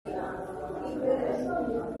On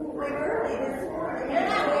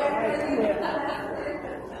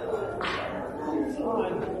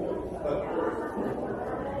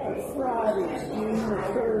Friday, June the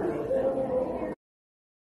 30th.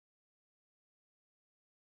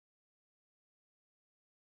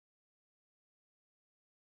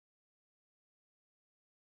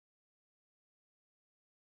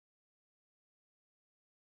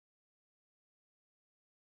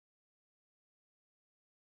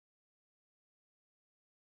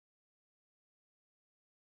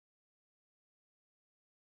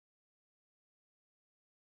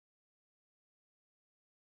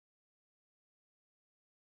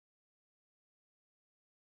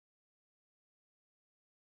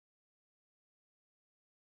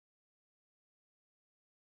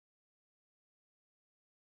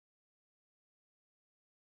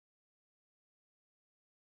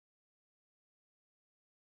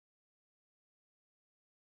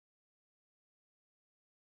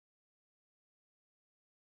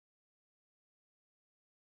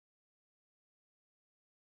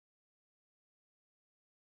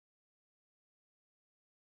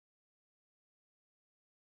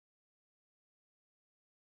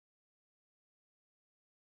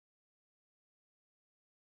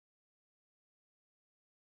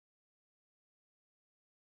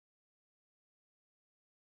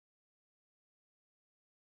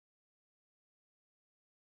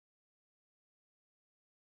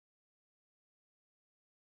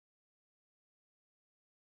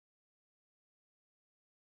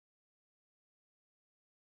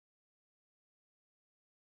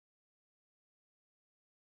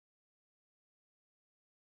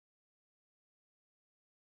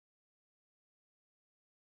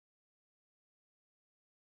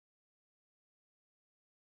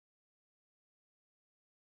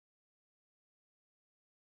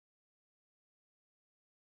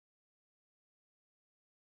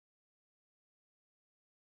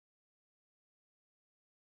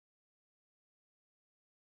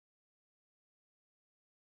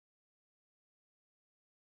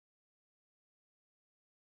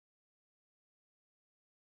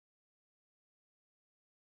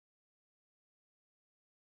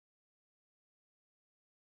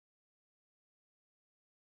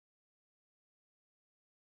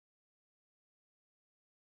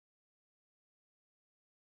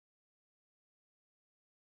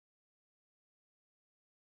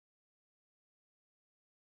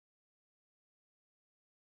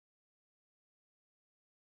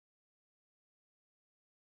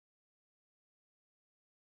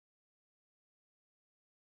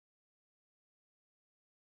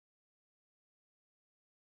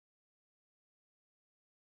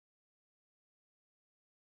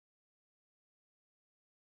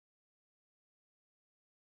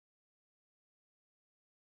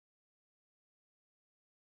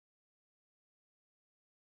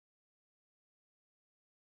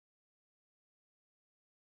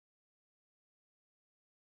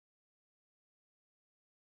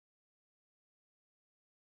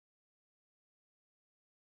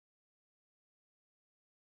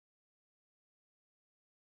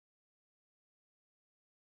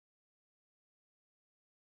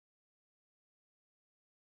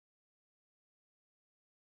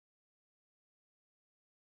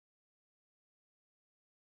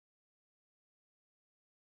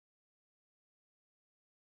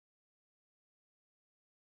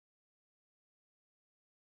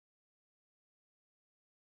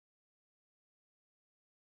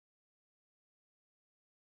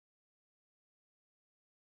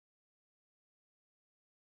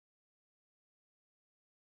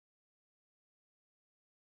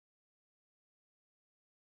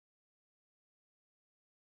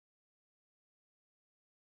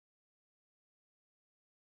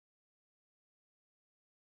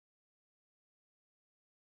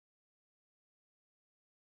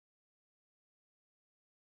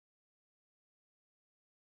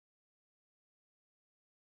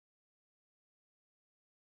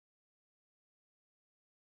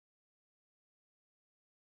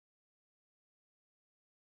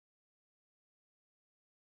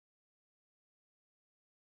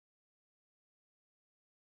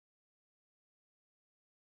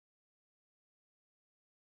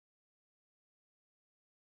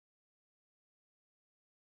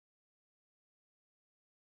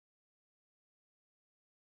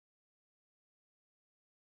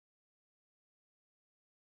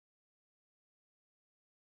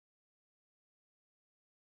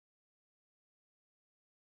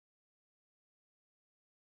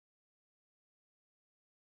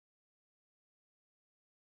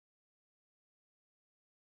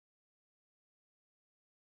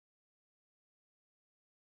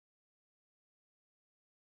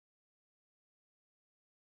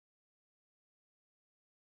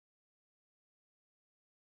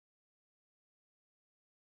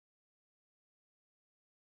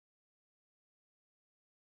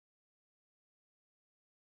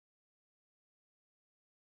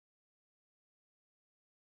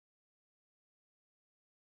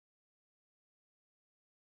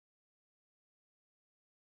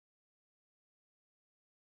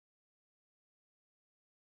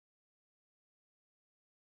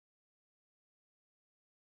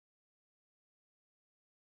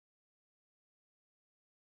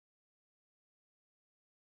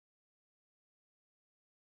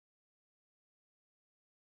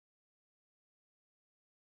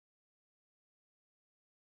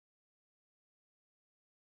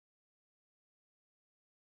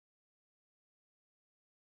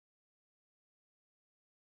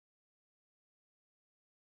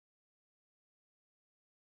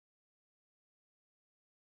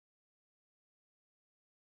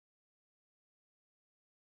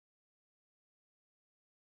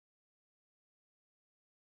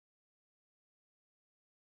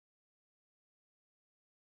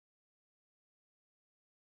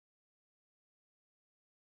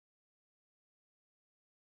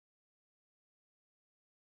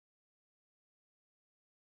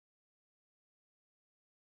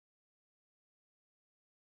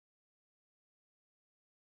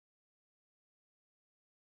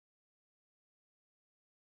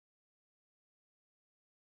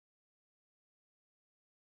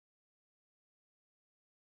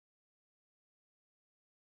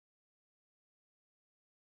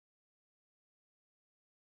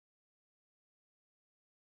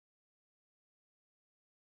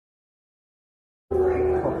 It's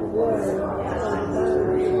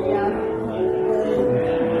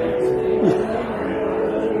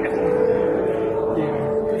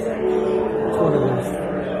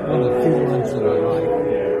one of the few ones that I like.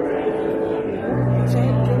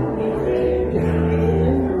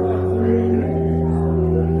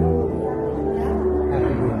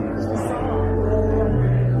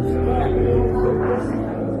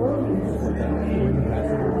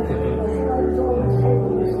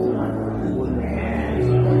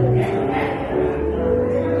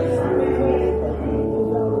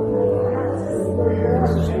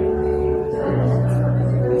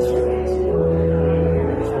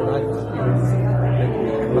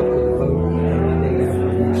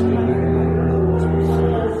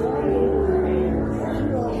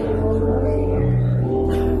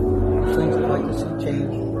 Things I'd like to see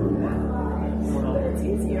change.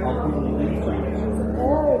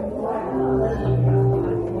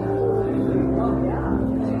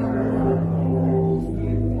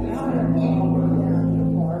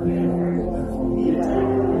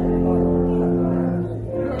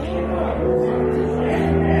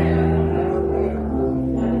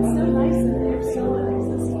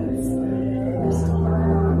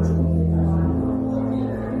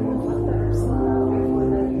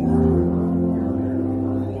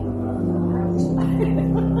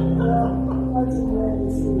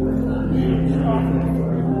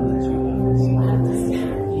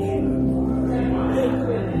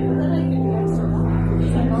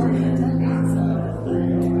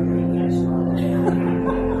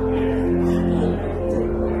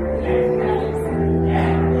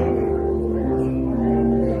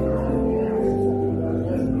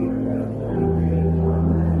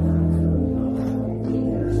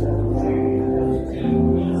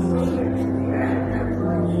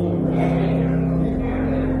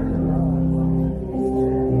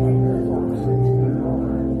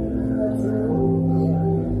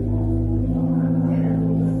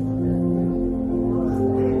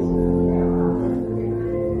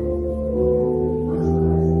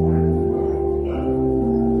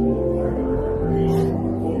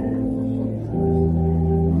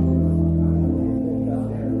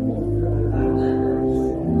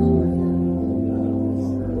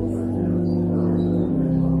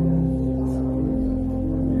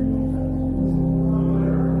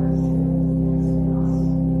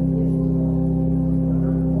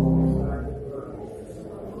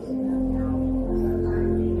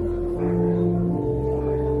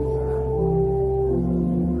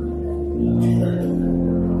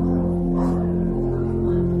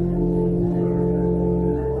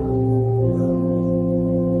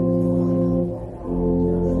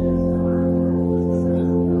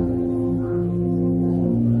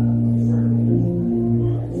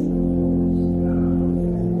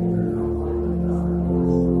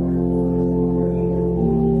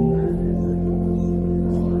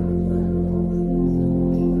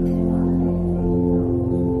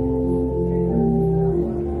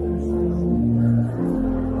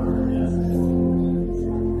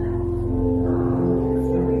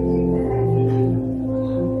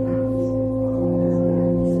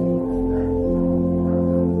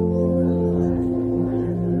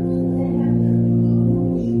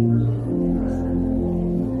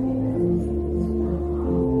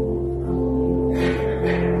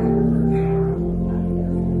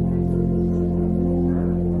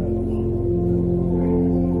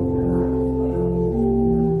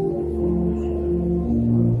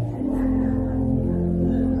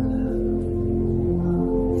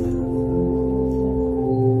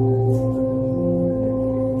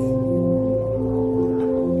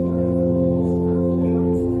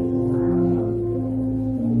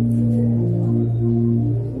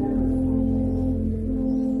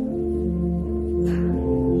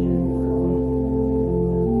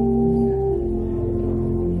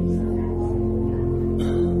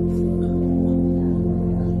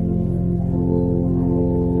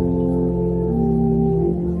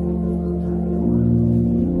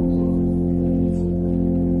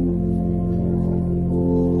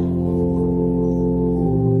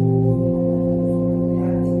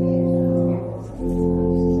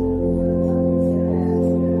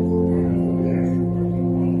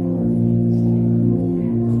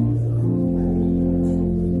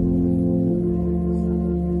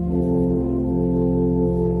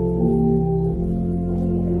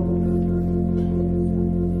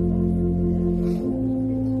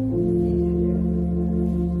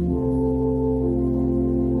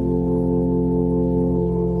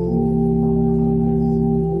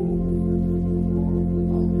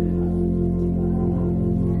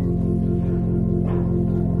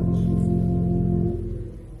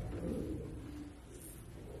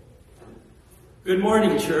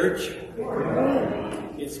 morning, church.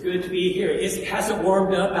 It's good to be here. It hasn't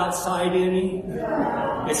warmed up outside any.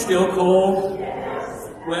 It's still cold.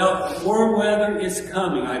 Well, warm weather is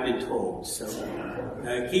coming, I've been told. So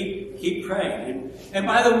keep praying. And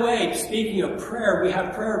by the way, speaking of prayer, we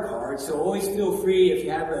have prayer cards. So always feel free if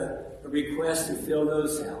you have a request to fill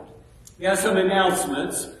those out. We have some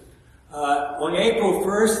announcements. On April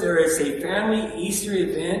 1st, there is a family Easter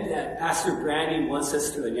event that Pastor Brandy wants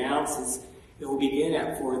us to announce. It will begin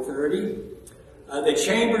at 4:30. The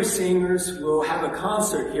chamber singers will have a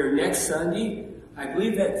concert here next Sunday, I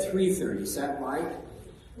believe at 3:30. Is that right?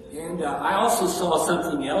 And I also saw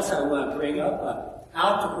something else I want to bring up.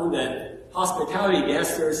 Out on the hospitality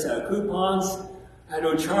desk, there's coupons at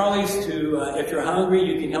O'Charlie's to, if you're hungry,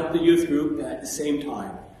 you can help the youth group at the same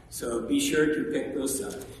time. So be sure to pick those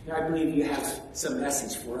up. And I believe you have some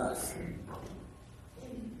message for us.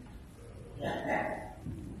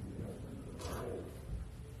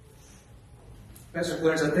 Pastor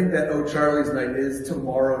Clarence, I think that O'Charlie's night is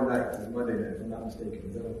tomorrow night, is Monday night, if I'm not mistaken.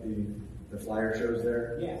 Is that what the flyer shows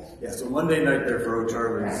there? Yes. Yeah, so Monday night there for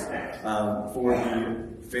O'Charlie's for the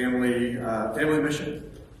family mission.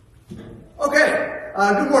 Okay,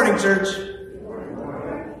 good morning, church.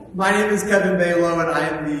 My name is Kevin Balo, and I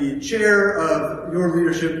am the chair of your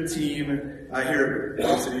leadership team here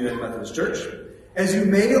at City United Methodist Church. As you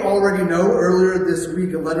may already know, earlier this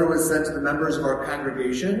week a letter was sent to the members of our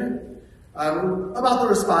congregation about the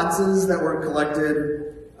responses that were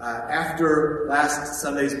collected after last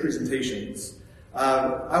Sunday's presentations.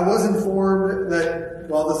 I was informed that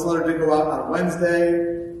while this letter did go out on Wednesday,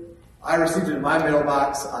 I received it in my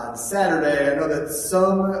mailbox on Saturday. I know that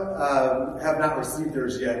some have not received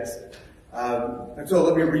theirs yet. And so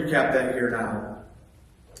let me recap that here now.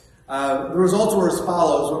 The results were as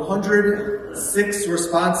follows. 106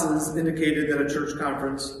 responses indicated that a church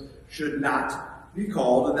conference should not be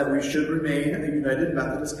called and that we should remain a United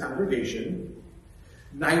Methodist congregation.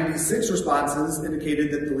 96 responses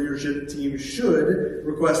indicated that the leadership team should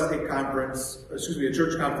request a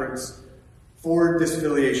church conference for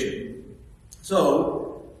disaffiliation.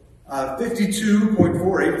 So,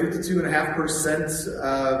 52.5%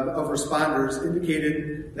 of responders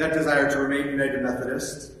indicated that desire to remain United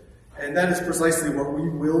Methodist, and that is precisely what we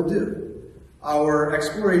will do. Our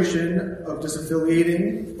exploration of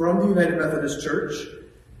disaffiliating from the United Methodist Church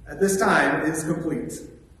at this time is complete.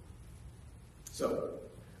 So,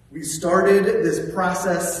 we started this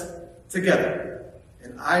process together,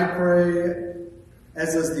 and I pray,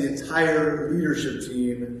 as does the entire leadership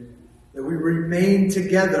team, that we remain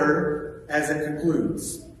together as it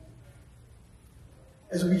concludes.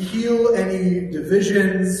 As we heal any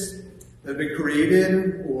divisions that have been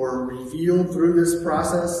created or revealed through this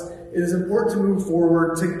process, it is important to move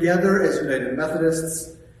forward together as United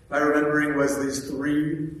Methodists by remembering Wesley's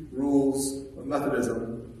 3 rules of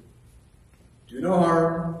Methodism. Do no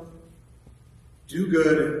harm, do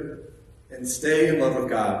good, and stay in love with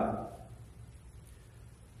God.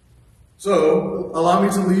 So, allow me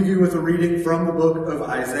to leave you with a reading from the book of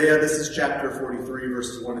Isaiah. This is chapter 43,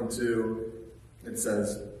 verses 1 and 2. It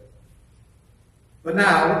says, "But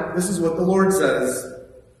now, this is what the Lord says.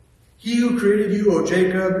 He who created you, O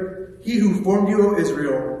Jacob, he who formed you, O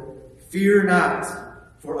Israel, fear not,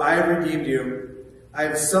 for I have redeemed you. I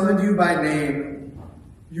have summoned you by name.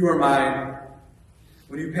 You are mine.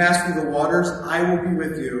 When you pass through the waters, I will be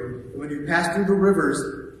with you. And when you pass through the rivers,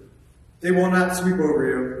 they will not sweep over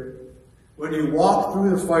you. When you walk through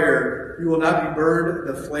the fire, you will not be burned.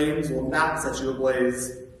 The flames will not set you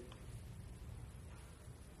ablaze."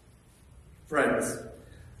 Friends,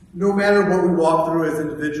 no matter what we walk through as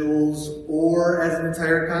individuals or as an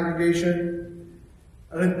entire congregation,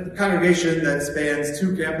 a congregation that spans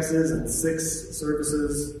 2 campuses and 6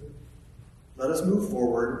 services, let us move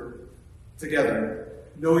forward together,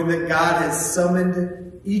 knowing that God has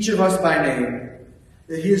summoned each of us by name,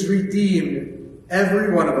 that He has redeemed every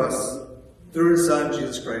one of us through His Son,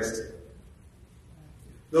 Jesus Christ.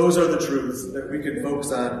 Those are the truths that we can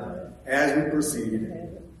focus on as we proceed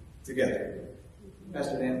together.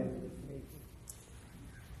 Pastor Dan.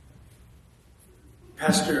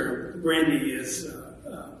 Pastor Brandy is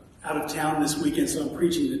out of town this weekend, so I'm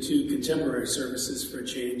preaching the 2 contemporary services for a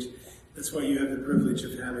change. That's why you have the privilege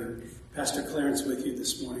of having Pastor Clarence with you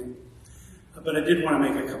this morning. But I did want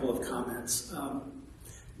to make a couple of comments.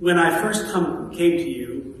 When I first came to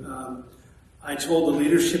you, I told the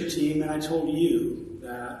leadership team and I told you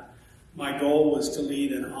that my goal was to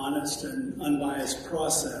lead an honest and unbiased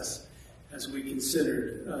process as we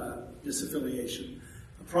considered disaffiliation,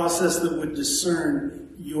 a process that would discern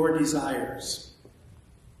your desires.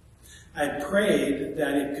 I prayed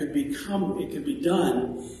that it could be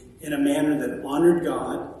done in a manner that honored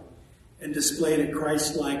God and displayed a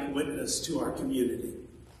Christ-like witness to our community,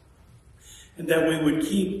 and that we would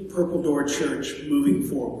keep Purple Door Church moving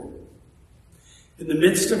forward. In the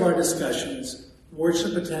midst of our discussions,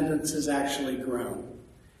 worship attendance has actually grown.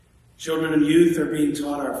 Children and youth are being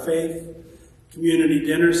taught our faith. Community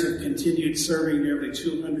dinners have continued, serving nearly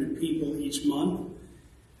 200 people each month,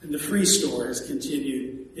 and the Free Store has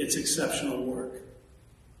continued its exceptional work.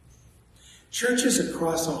 Churches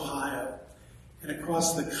across Ohio and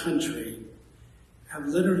across the country have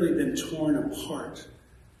literally been torn apart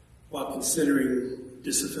while considering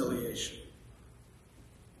disaffiliation.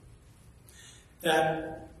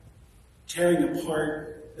 That tearing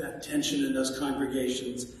apart, that tension in those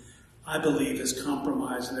congregations, I believe has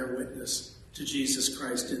compromised their witness to Jesus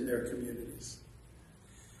Christ in their communities.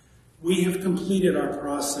 We have completed our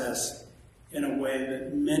process in a way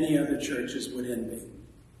that many other churches would envy.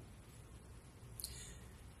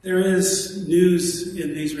 There is news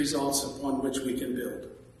in these results upon which we can build.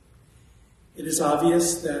 It is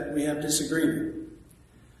obvious that we have disagreement.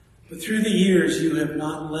 But through the years, you have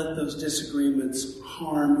not let those disagreements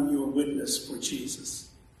harm your witness for Jesus.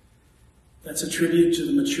 That's a tribute to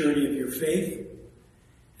the maturity of your faith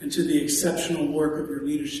and to the exceptional work of your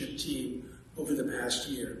leadership team over the past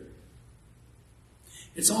year.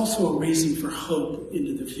 It's also a reason for hope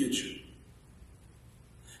into the future.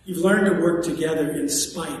 You've learned to work together in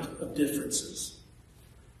spite of differences.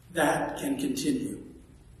 That can continue.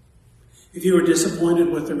 If you are disappointed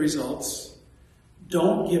with the results,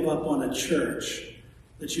 don't give up on a church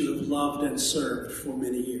that you have loved and served for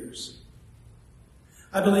many years.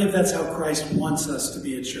 I believe that's how Christ wants us to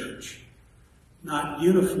be a church. Not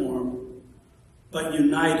uniform, but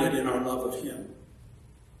united in our love of him.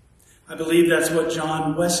 I believe that's what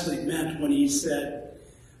John Wesley meant when he said,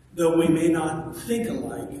 though we may not think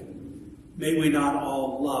alike, may we not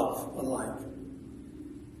all love alike.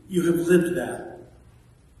 You have lived that.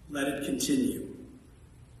 Let it continue.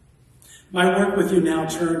 My work with you now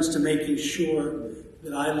turns to making sure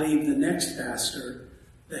that I leave the next pastor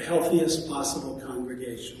the healthiest possible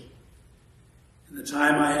congregation. In the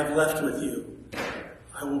time I have left with you,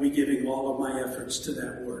 I will be giving all of my efforts to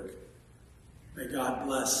that work. May God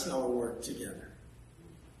bless our work together.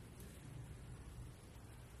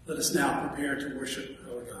 Let us now prepare to worship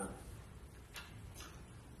our God.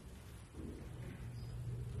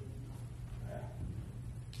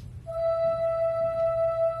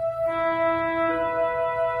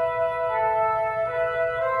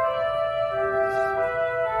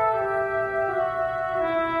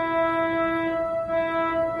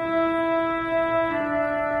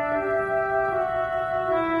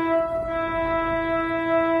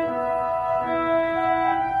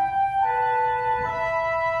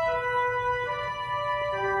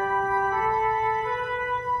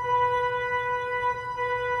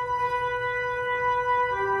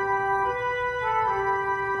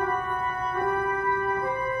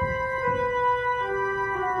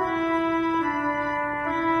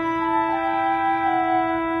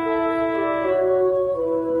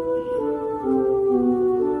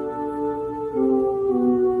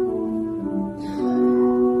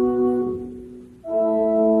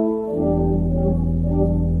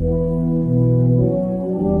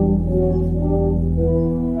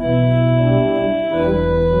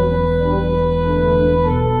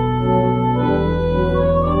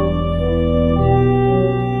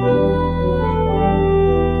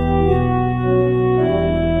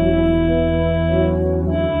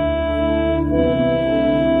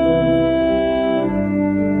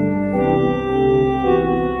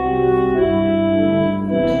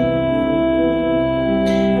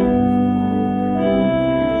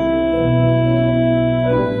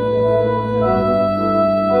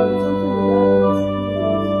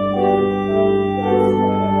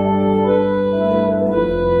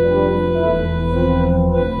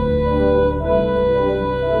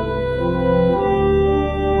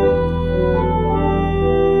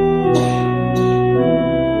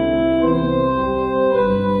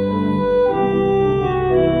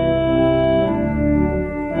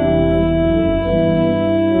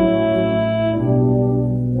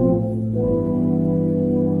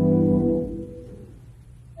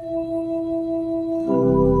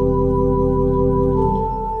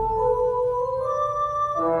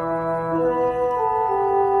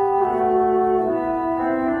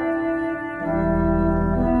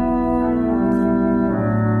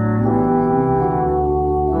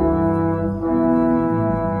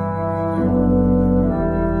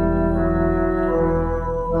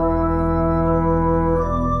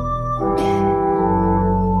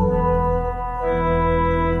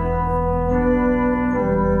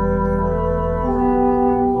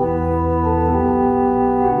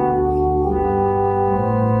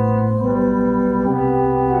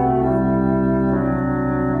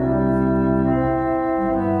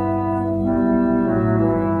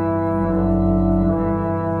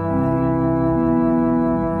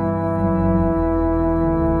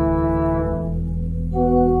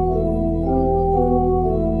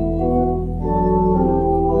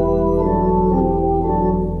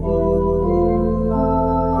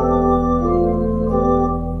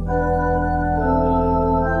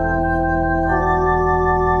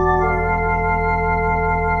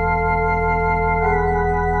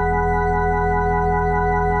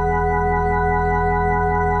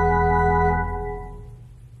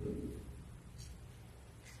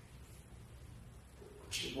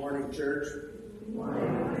 Good morning, church. Good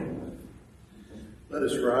morning. Let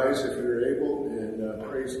us rise if you're able and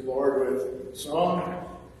praise the Lord with song.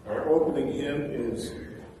 Our opening hymn is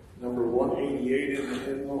number 188 in the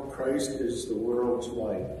hymnal, Christ is the World's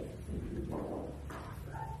Light.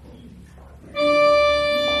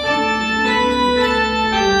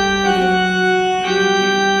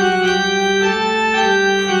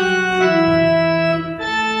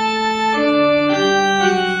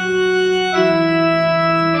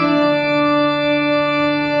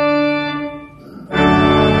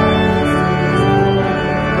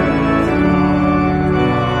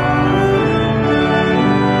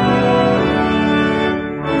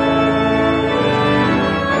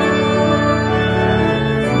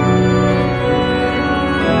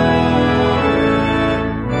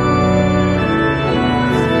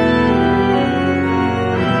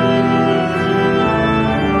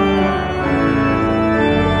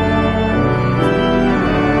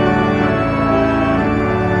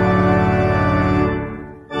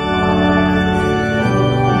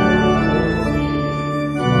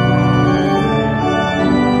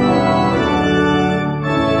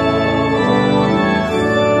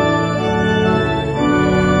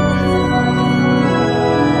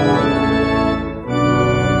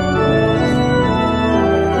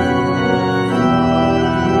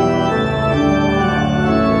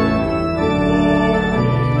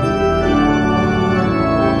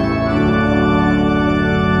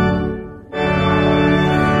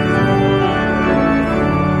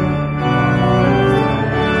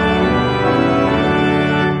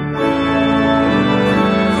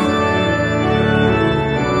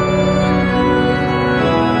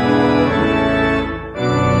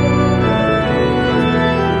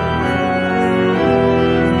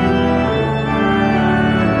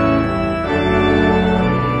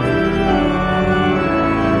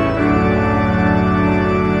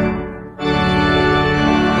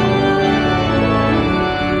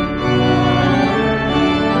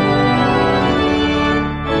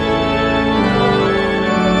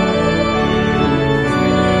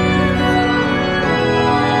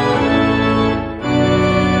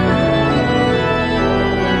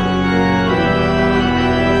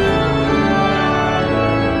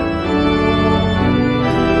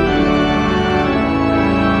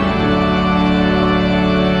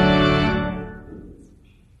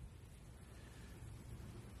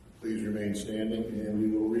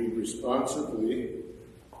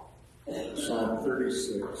 Psalm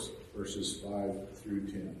 36, verses 5 through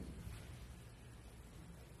 10.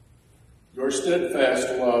 Your steadfast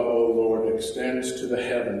love, O Lord, extends to the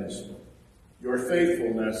heavens, your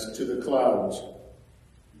faithfulness to the clouds.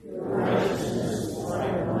 Your righteousness is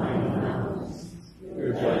like mine mountains,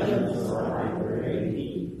 your judgments are like the great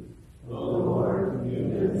deep. O Lord,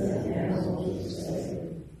 humans and animals you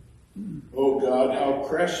save. O God, how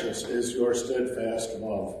precious is your steadfast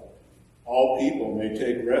love. All people may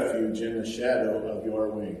take refuge in the shadow of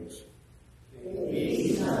your wings. They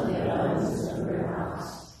feast on the elements of your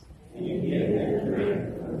house, and you give them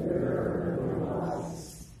drink from the river of your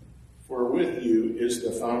lives. For with you is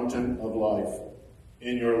the fountain of life.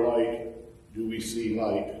 In your light do we see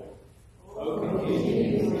light.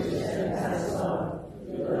 Continue your steadfast love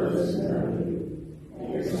to those who know you,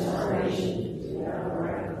 and your salvation to the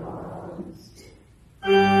upright of our hearts.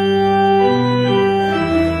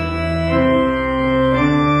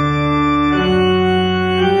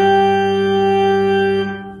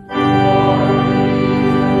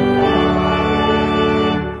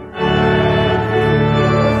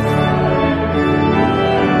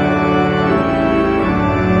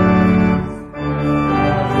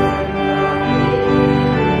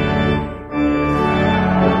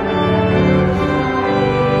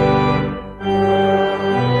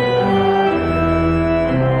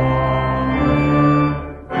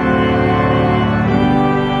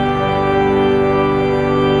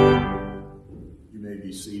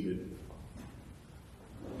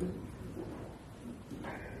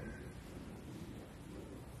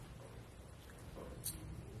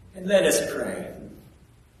 And let us pray.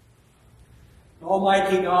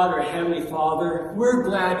 Almighty God, our Heavenly Father, we're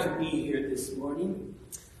glad to be here this morning.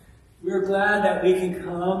 We're glad that we can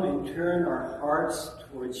come and turn our hearts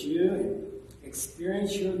towards you and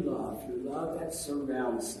experience your love that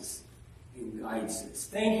surrounds us and guides us.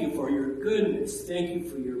 Thank you for your goodness. Thank you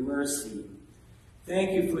for your mercy.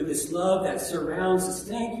 Thank you for this love that surrounds us.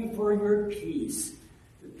 Thank you for your peace,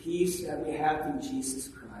 the peace that we have in Jesus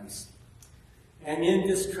Christ. And in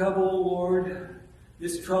this troubled world,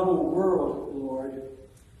 Lord,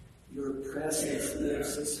 your presence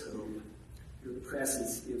gives us hope. Your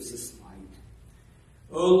presence gives us light.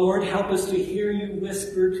 O Lord, help us to hear you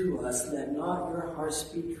whisper to us, let not your hearts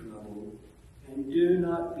be troubled, and do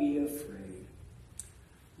not be afraid.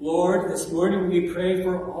 Lord, this morning we pray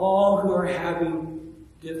for all who are having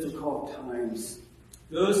difficult times,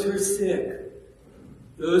 those who are sick,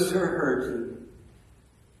 those who are hurting,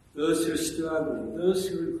 those who are struggling, those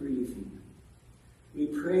who are grieving. We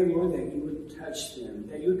pray, Lord, that you would touch them,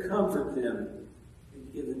 that you would comfort them,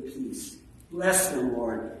 and give them peace. Bless them,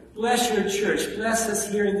 Lord. Bless your church. Bless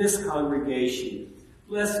us here in this congregation.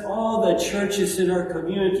 Bless all the churches in our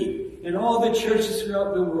community and all the churches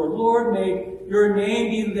throughout the world. Lord, may your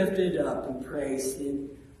name be lifted up and praised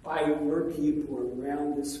by your people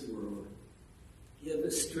around this world. Give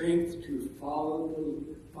us strength to follow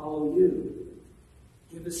you.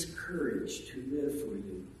 Give us courage to live for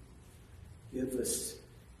you. Give us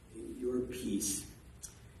your peace.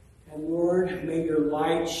 And Lord, may your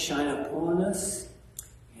light shine upon us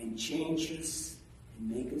and change us and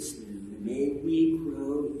make us new. And may we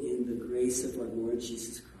grow in the grace of our Lord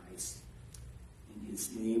Jesus Christ. In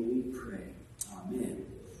his name we pray. Amen.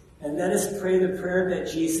 And let us pray the prayer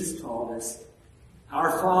that Jesus taught us.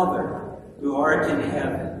 Our Father, who art in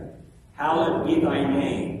heaven, hallowed be thy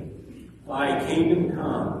name. Thy kingdom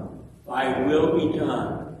come, thy will be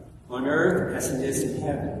done, on earth as it is in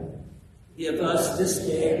heaven. Give us this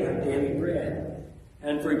day our daily bread,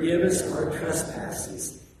 and forgive us our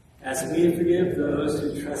trespasses, as we forgive those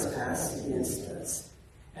who trespass against us.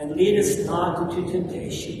 And lead us not into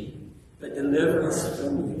temptation, but deliver us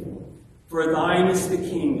from evil. For thine is the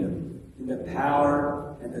kingdom, and the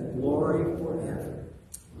power, and the glory forever.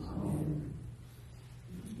 Amen.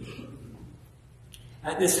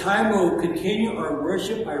 At this time, we'll continue our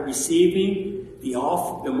worship by receiving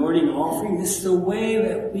the morning offering. This is the way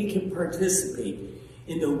that we can participate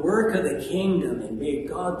in the work of the kingdom, and may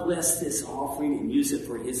God bless this offering and use it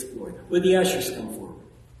for his glory. Would the ushers come forward?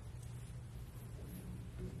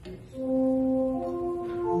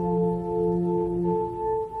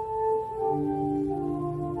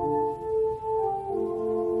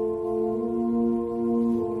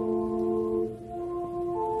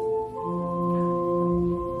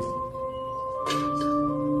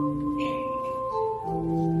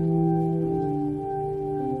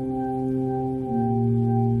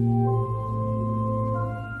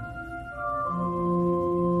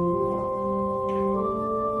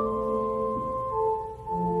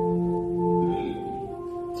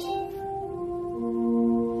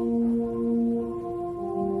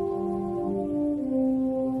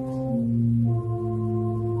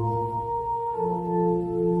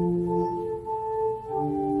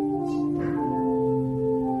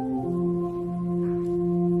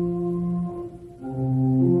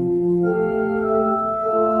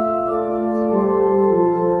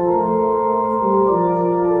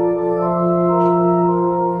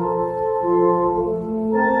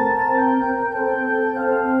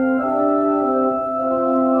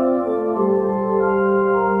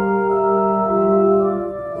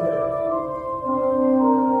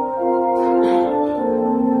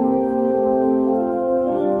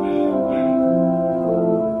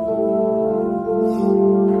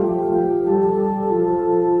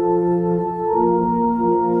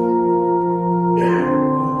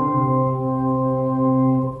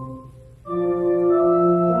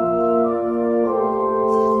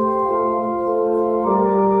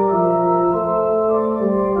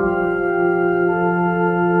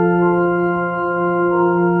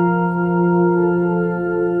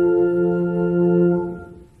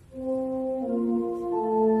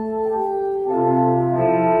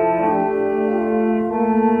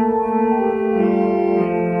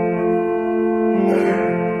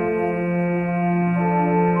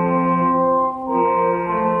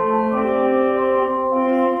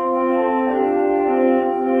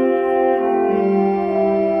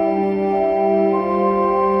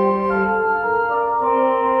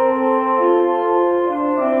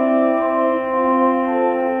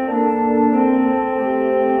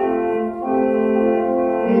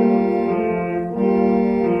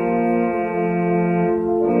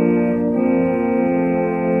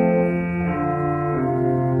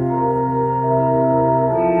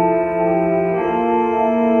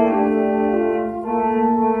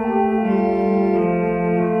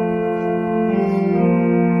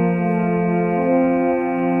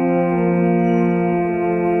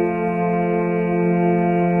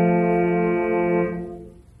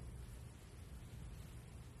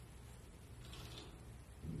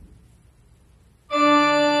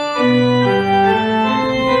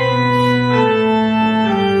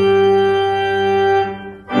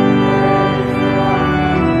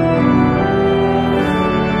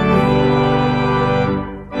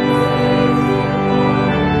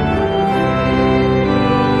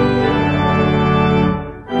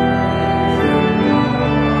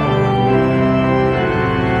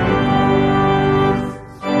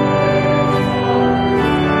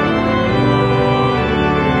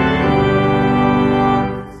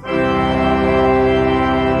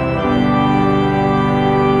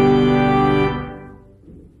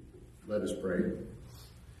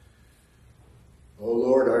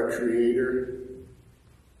 Creator,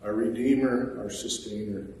 our Redeemer, our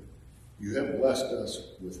Sustainer, you have blessed us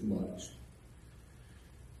with much.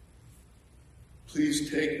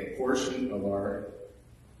 Please take a portion of our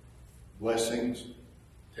blessings,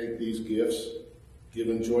 take these gifts,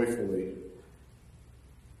 given joyfully,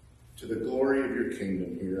 to the glory of your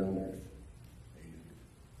kingdom here on earth. Amen.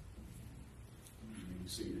 You may be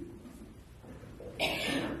seated.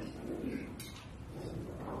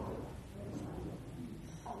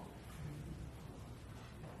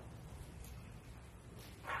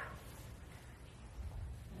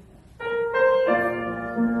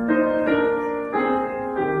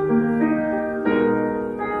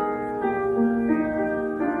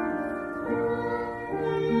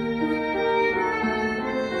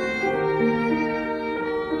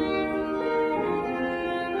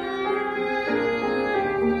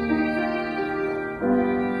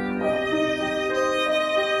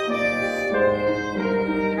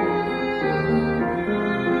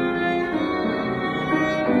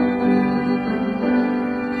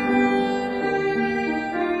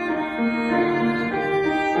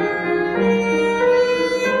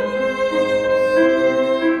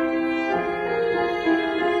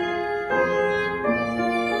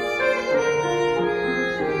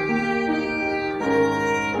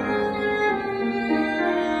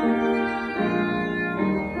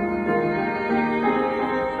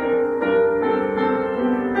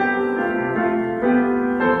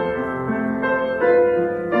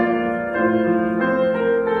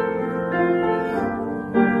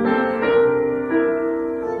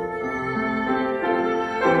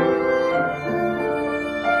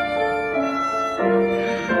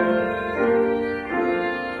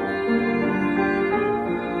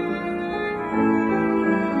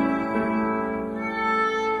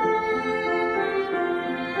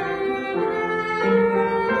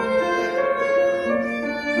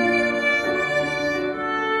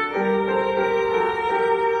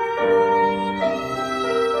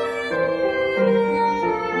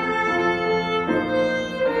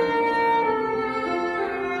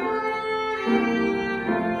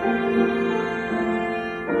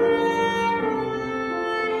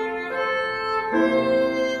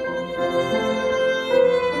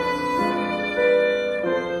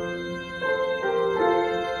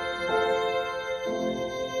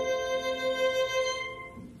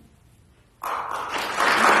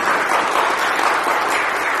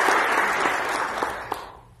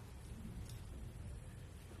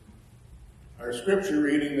 Our scripture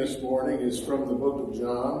reading this morning is from the book of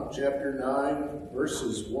John, chapter 9,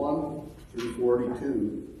 verses 1 through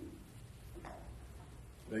 42.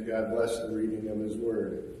 May God bless the reading of his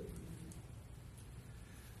word.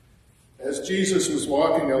 As Jesus was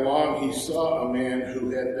walking along, he saw a man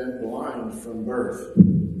who had been blind from birth.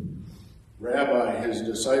 Rabbi, his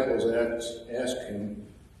disciples asked him,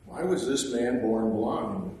 "Why was this man born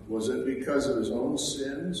blind? Was it because of his own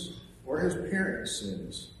sins or his parents'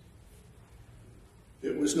 sins?"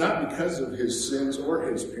 "It was not because of his sins or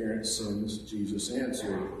his parents' sins," Jesus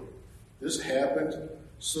answered. "This happened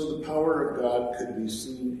so the power of God could be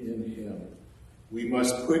seen in him. We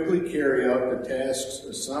must quickly carry out the tasks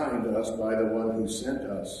assigned us by the one who sent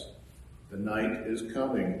us. The night is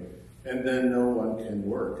coming, and then no one can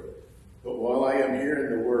work. But while I am here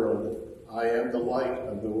in the world, I am the light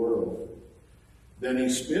of the world." Then he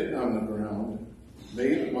spit on the ground,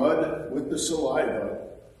 made mud with the saliva,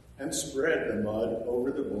 and spread the mud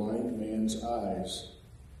over the blind man's eyes.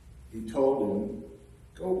 He told him,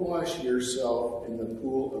 "Go wash yourself in the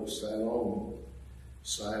pool of Siloam."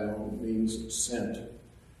 Siloam means sent.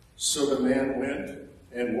 So the man went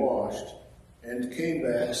and washed and came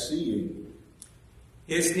back seeing.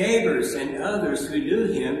 His neighbors and others who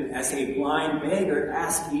knew him as a blind beggar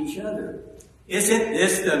asked each other, "Isn't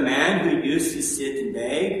this the man who used to sit and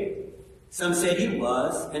beg?" Some said he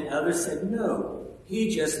was, and others said, "No, he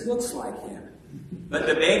just looks like him." But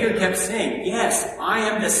the beggar kept saying, "Yes, I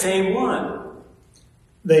am the same one."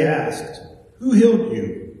 They asked, "Who healed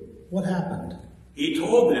you? What happened?" He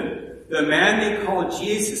told them, "The man they called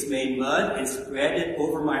Jesus made mud and spread it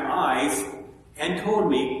over my eyes and told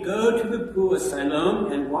me, 'Go to the pool of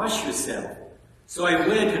Siloam and wash yourself.' So I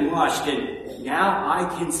went and washed, and now I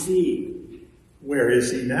can see." "Where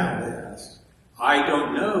is he now?" they asked. "I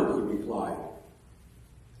don't know," he replied.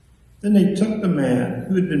 Then they took the man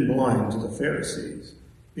who had been blind to the Pharisees,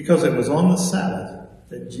 because it was on the Sabbath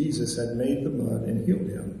that Jesus had made the mud and healed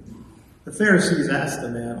him. The Pharisees asked the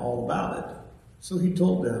man all about it. So he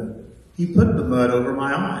told them, "He put the mud over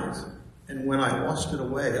my eyes, and when I washed it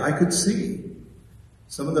away, I could see."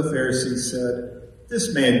 Some of the Pharisees said,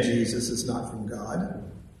 "This man Jesus is not from God,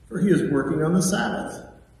 for he is working on the Sabbath."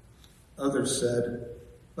 Others said,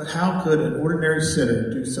 "But how could an ordinary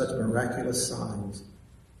sinner do such miraculous signs?"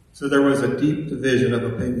 So there was a deep division of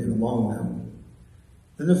opinion among them.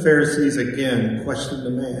 Then the Pharisees again questioned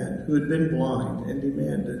the man who had been blind and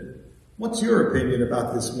demanded, "What's your opinion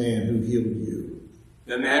about this man who healed you?"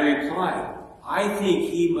 The man replied, "I think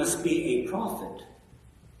he must be a prophet."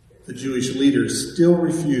 The Jewish leaders still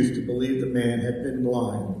refused to believe the man had been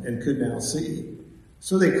blind and could now see.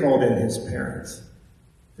 So they called in his parents.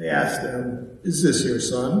 They asked them, "Is this your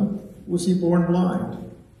son? Was he born blind?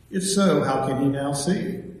 If so, how can he now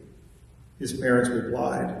see?" His parents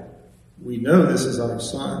replied, "We know this is our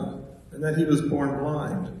son, and that he was born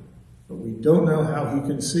blind, but we don't know how he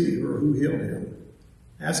can see or who healed him.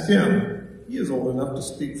 Ask him. He is old enough to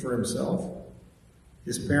speak for himself."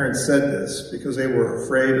 His parents said this because they were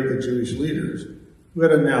afraid of the Jewish leaders, who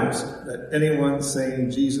had announced that anyone saying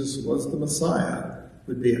Jesus was the Messiah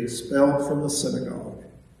would be expelled from the synagogue.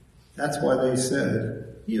 That's why they said,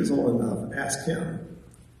 "He is old enough, ask him."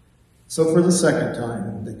 So for the second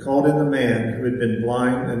time, they called in the man who had been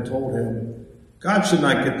blind and told him, "God should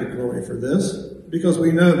not get the glory for this, because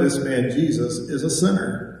we know this man Jesus is a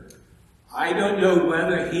sinner." "I don't know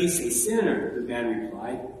whether he's a sinner," the man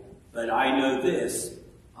replied, "but I know this.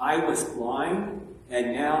 I was blind,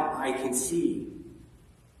 and now I can see."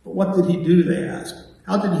 "But what did he do?" they asked.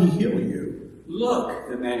 "How did he heal you?" "Look,"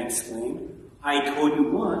 the man exclaimed, "I told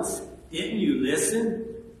you once. Didn't you listen?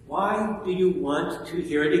 Why do you want to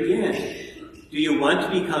hear it again? Do you want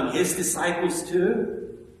to become his disciples too?"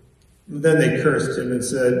 Then they cursed him and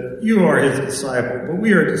said, "You are his disciple, but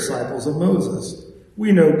we are disciples of Moses.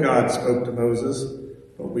 We know God spoke to Moses,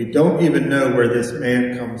 but we don't even know where this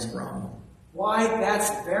man comes from." "Why, that's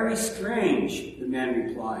very strange," the man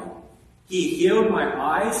replied. "He healed my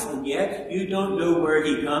eyes, and yet you don't know where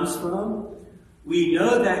he comes from? We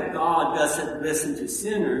know that God doesn't listen to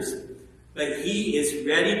sinners, but he is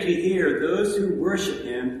ready to hear those who worship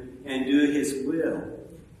him and do his will.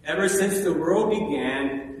 Ever since the world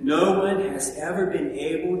began, no one has ever been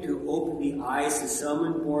able to open the eyes of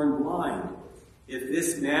someone born blind. If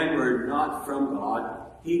this man were not from God,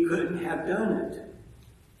 he couldn't have done it."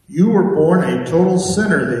 "You were born a total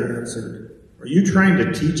sinner," they answered. "Are you trying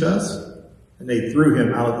to teach us?" And they threw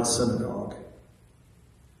him out of the synagogue.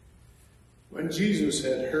 When Jesus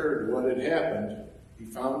had heard what had happened, he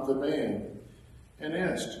found the man and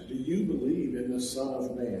asked, "Do you believe in the Son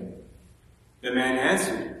of Man?" The man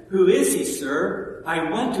answered, "Who is he, sir?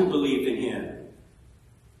 I want to believe in him."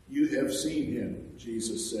 "You have seen him,"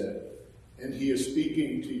 Jesus said, "and he is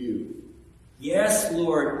speaking to you." "Yes,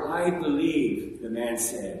 Lord, I believe," the man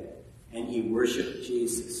said, and he worshiped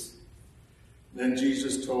Jesus. Then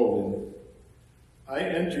Jesus told him, "I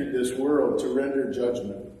entered this world to render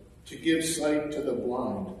judgment, to give sight to the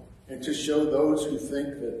blind, and to show those who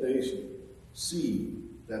think that they see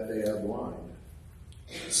that they are blind."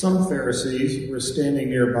 Some Pharisees who were standing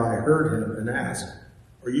nearby heard him and asked,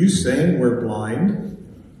 "Are you saying we're blind?"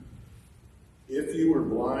 "If you were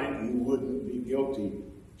blind, you wouldn't be guilty,"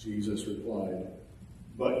 Jesus replied.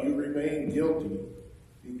 "But you remain guilty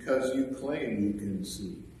because you claim you can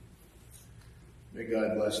see." May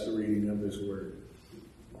God bless the reading of his word.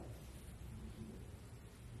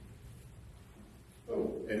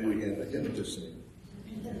 Oh, and we have a hymn to sing.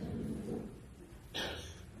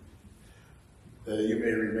 You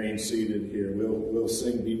may remain seated here. We'll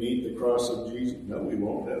sing "Beneath the Cross of Jesus." No, we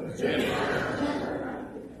won't. Jan.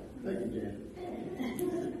 Thank you,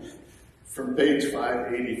 Jan. From page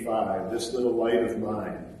 585, "This Little Light of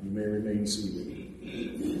Mine." You may remain seated.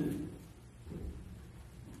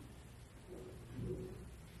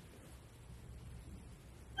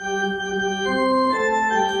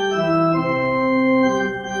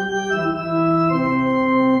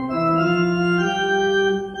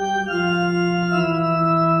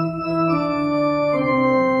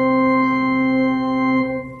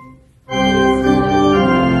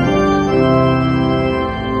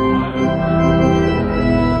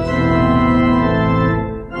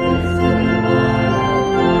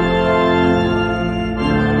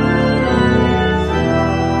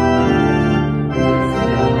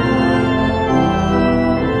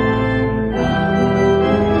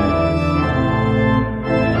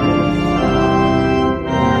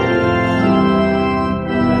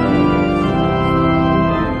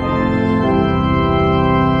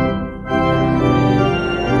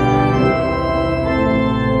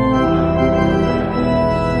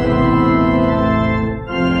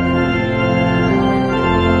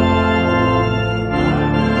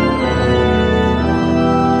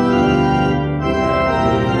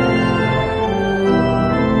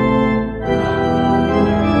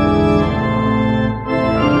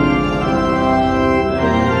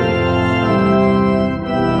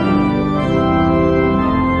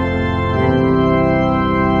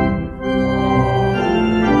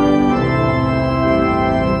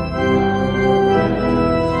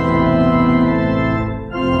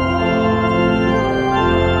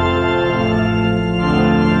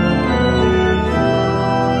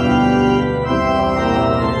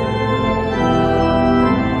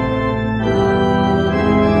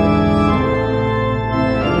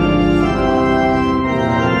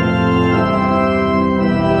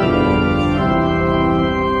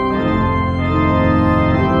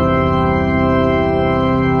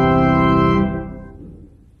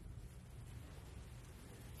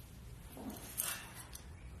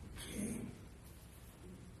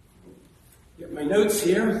 my notes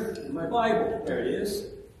here in my Bible. There it is.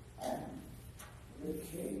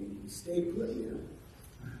 Okay, stay put here.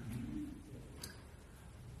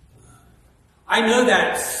 I know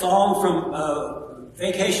that song from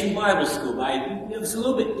Vacation Bible School, but it was a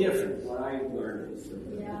little bit different when I learned it. So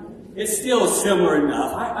it's still similar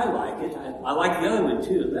enough. I like it. I like the other one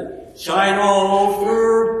too. That shine all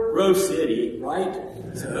over Rose City, right?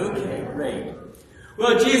 So, okay, great.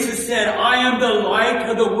 Well, Jesus said, I am the light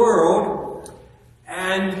of the world.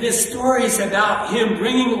 And this story is about him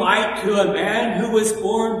bringing light to a man who was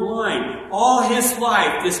born blind. All his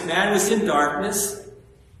life, this man was in darkness,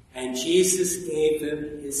 and Jesus gave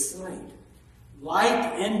him his sight.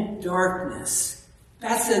 Light and darkness.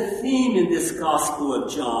 That's a theme in this Gospel of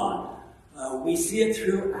John. We see it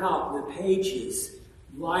throughout the pages.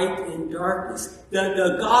 Light and darkness.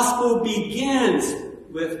 The Gospel begins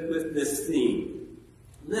with this theme.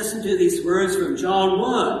 Listen to these words from John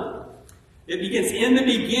 1. It begins, in the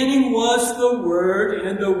beginning was the Word,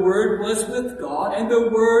 and the Word was with God, and the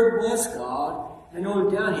Word was God. And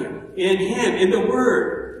on down here, in Him, in the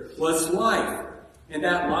Word, was life, and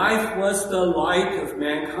that life was the light of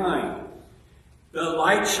mankind. The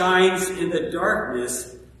light shines in the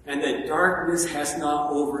darkness, and the darkness has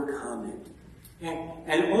not overcome it.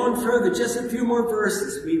 And on further, just a few more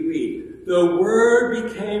verses, we read, the Word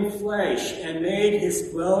became flesh and made His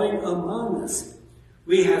dwelling among us.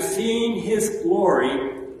 We have seen His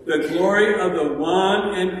glory, the glory of the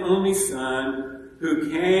one and only Son, who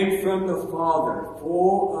came from the Father,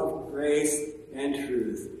 full of grace and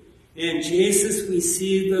truth. In Jesus we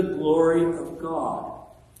see the glory of God.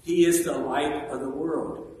 He is the light of the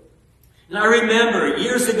world. And I remember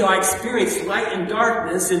years ago I experienced light and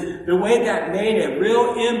darkness, and the way that made a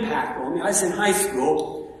real impact on me. I was in high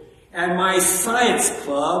school, and my science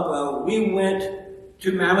club, we went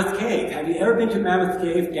to Mammoth Cave. Have you ever been to Mammoth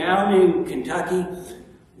Cave down in Kentucky?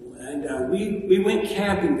 And we went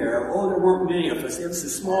camping there. Oh, there weren't many of us. It was a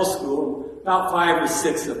small school, about 5 or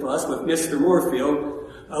 6 of us with Mr. Moorfield.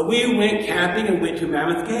 We went camping and went to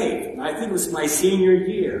Mammoth Cave. I think it was my senior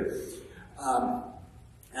year.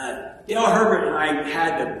 Dale Herbert and I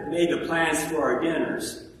had made the plans for our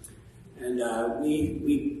dinners. And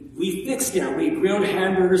we fixed dinner. We grilled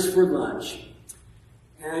hamburgers for lunch.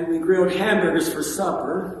 And we grilled hamburgers for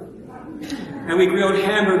supper. And we grilled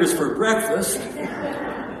hamburgers for breakfast.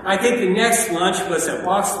 I think the next lunch was a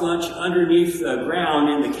boxed lunch underneath the ground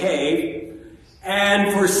in the cave.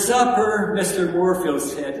 And for supper, Mr. Moorfield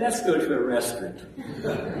said, let's go to a restaurant.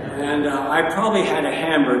 And I probably had a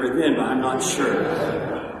hamburger then, but I'm not sure.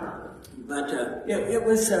 But it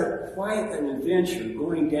was quite an adventure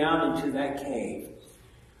going down into that cave.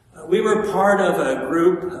 We were part of a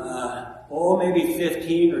group, maybe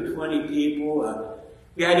 15 or 20 people.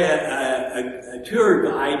 We had a tour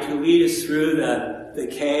guide to lead us through the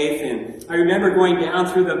cave. And I remember going down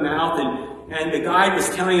through the mouth, and the guide was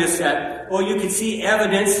telling us that, you can see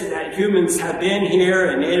evidence that humans have been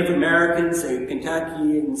here, and Native Americans,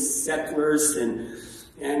 Kentuckian settlers, and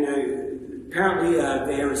apparently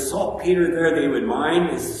there was saltpeter there they would mine.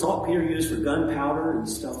 Is saltpeter used for gunpowder and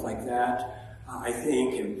stuff like that, I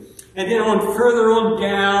think. And then further on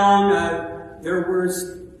down, there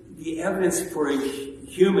was the evidence for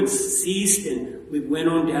humans ceased, and we went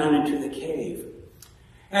on down into the cave.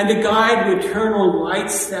 And the guide would turn on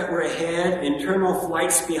lights that were ahead and turn off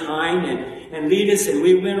lights behind and lead us. And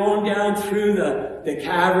we went on down through the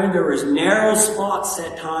cavern. There was narrow spots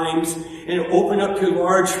at times, and it opened up to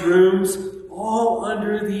large rooms, all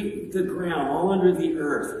under the ground, all under the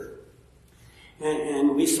earth.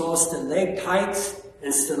 And we saw stalactites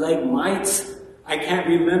and stalagmites. I can't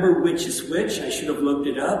remember which is which. I should have looked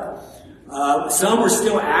it up. Some were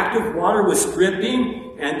still active. Water was dripping.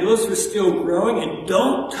 And those were still growing, and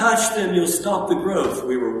don't touch them, you'll stop the growth,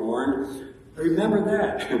 we were warned. I remember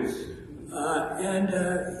that.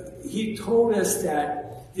 He told us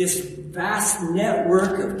that this vast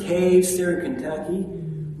network of caves there in Kentucky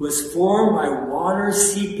was formed by water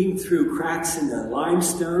seeping through cracks in the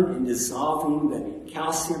limestone and dissolving the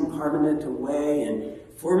calcium carbonate away and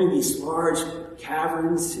forming these large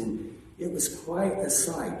caverns, and it was quite a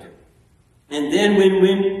sight. And then when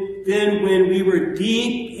we were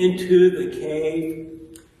deep into the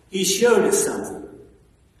cave, he showed us something.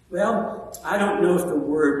 Well, I don't know if the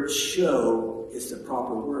word show is the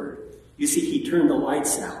proper word. You see, he turned the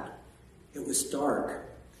lights out. It was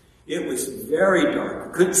dark. It was very dark.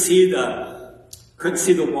 You couldn't see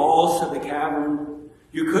the walls of the cavern.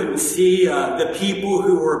 You couldn't see the people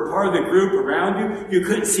who were part of the group around you. You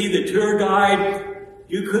couldn't see the tour guide.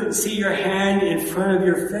 You couldn't see your hand in front of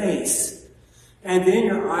your face. And then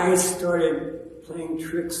your eyes started playing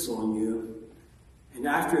tricks on you. And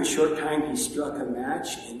after a short time, he struck a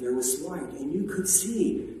match, and there was light. And you could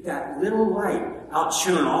see that little light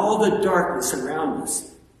outshone all the darkness around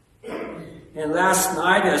us. And last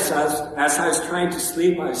night, as I was trying to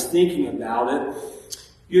sleep, I was thinking about it.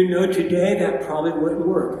 You know, today that probably wouldn't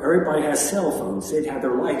work. Everybody has cell phones. They'd have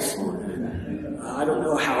their lights on. I don't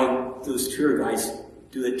know how those tour guides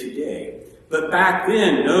do it today. But back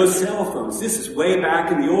then, no cell phones. This is way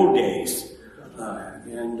back in the old days.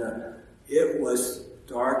 It was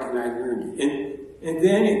dark, and I learned it. And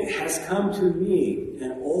then it has come to me,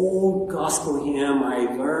 an old gospel hymn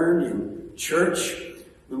I learned in church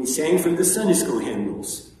when we sang from the Sunday school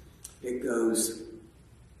hymnals. It goes,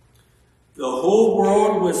 "The whole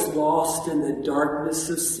world was lost in the darkness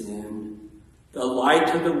of sin. The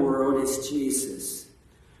light of the world is Jesus.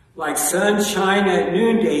 Like sunshine at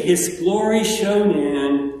noonday, his glory shone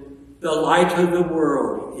in. The light of the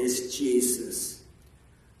world is Jesus.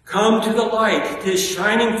 Come to the light, 'tis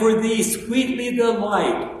shining for thee. Sweetly the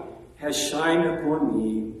light has shined upon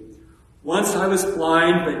me. Once I was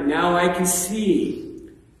blind, but now I can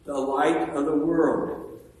see. The light of the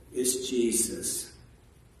world is Jesus."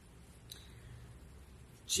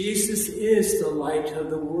 Jesus is the light of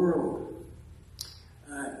the world.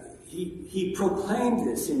 He proclaimed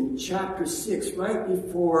this in chapter 6, right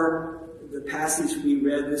before the passage we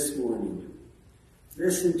read this morning.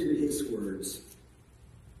 Listen to his words.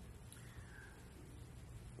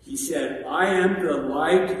 He said, "I am the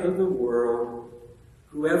light of the world.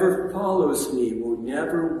 Whoever follows me will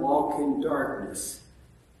never walk in darkness,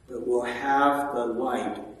 but will have the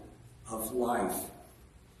light of life."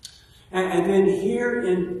 And then here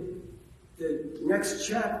in the next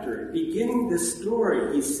chapter, beginning the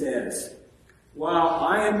story, he says, "While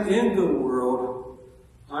I am in the world,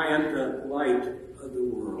 I am the light of the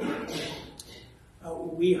world."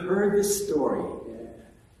 We heard this story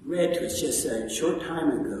read to us just a short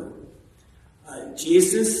time ago.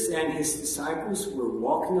 Jesus and his disciples were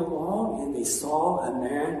walking along, and they saw a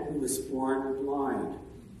man who was born blind.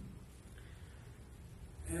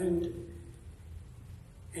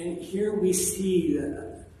 And here we see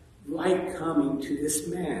the light coming to this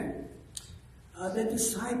man. The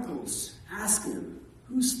disciples asked him,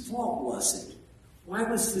 whose fault was it? Why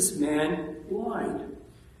was this man blind?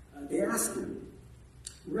 They asked him,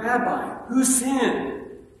 "Rabbi, who sinned,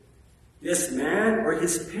 this man or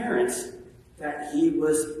his parents, that he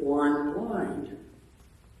was born blind?"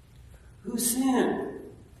 Who sinned?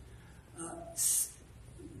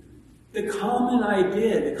 The common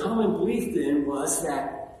idea, the common belief then was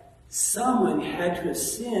that someone had to have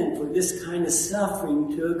sinned for this kind of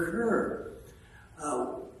suffering to occur.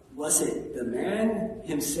 Was it the man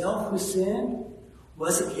himself who sinned?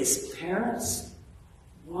 Was it his parents?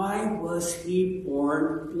 Why was he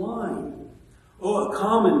born blind? A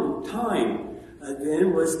common time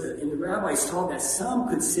then was and the rabbis taught that some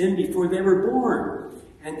could sin before they were born,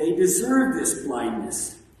 and they deserved this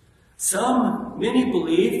blindness. Many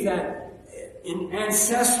believed that in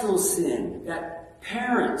ancestral sin, that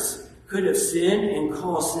parents could have sinned and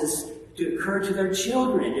caused this to occur to their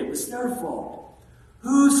children. It was their fault.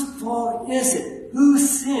 Whose fault is it? Who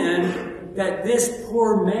sinned that this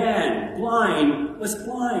poor man, blind, was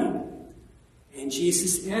blind? And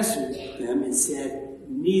Jesus answered them and said,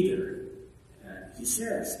 neither. He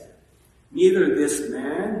says, neither this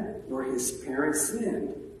man nor his parents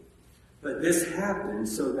sinned. But this happened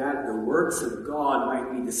so that the works of God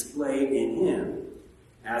might be displayed in him.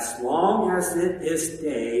 As long as it is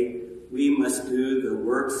day, we must do the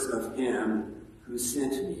works of him who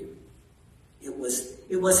sent me.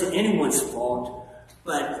 It wasn't anyone's fault,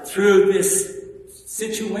 but through this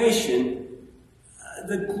situation,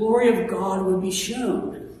 the glory of God would be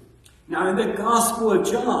shown. Now, in the Gospel of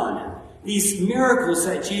John, these miracles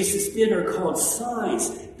that Jesus did are called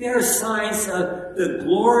signs. They're signs of the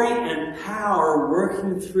glory and power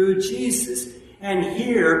working through Jesus. And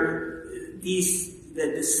here,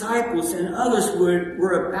 the disciples and others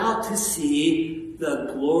were about to see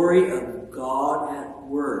the glory of God at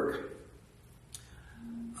work.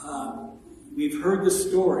 We've heard the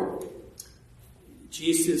story.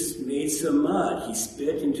 Jesus made some mud. He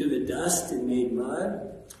spit into the dust and made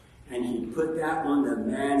mud, and he put that on the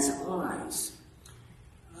man's eyes.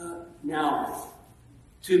 Now,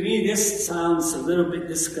 to me, this sounds a little bit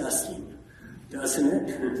disgusting, doesn't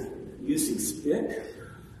it? Using spit.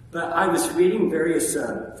 But I was reading various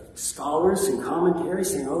scholars and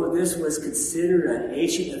commentaries saying, this was considered an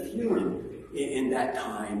agent of healing in that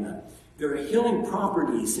time. There are healing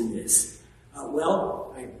properties in this.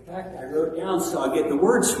 In fact, I wrote down so I'll get the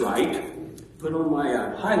words right, put on my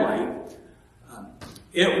highlight.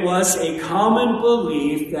 It was a common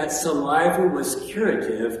belief that saliva was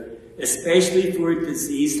curative, especially for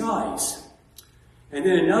diseased eyes. And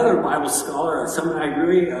then another Bible scholar, someone I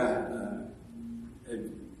really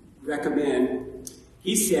recommend,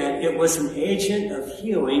 he said it was an agent of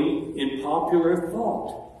healing in popular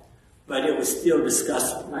thought, but it was still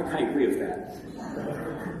disgusting. I kind of agree with that.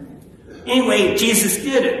 Anyway, Jesus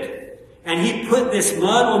did it, and he put this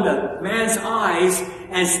mud on the man's eyes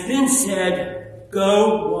and then said,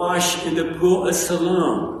 "Go wash in the pool of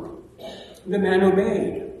Siloam." The man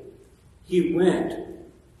obeyed. He went,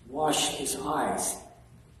 washed his eyes,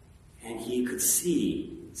 and he could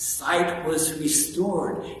see. Sight was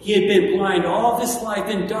restored. He had been blind all of his life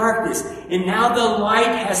in darkness, and now the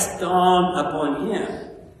light has dawned upon him.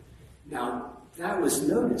 Now, that was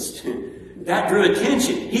noticed. That drew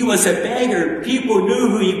attention. He was a beggar. People knew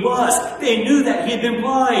who he was. They knew that he had been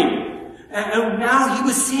blind. And now he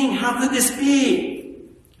was seeing, how could this be?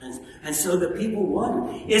 And so the people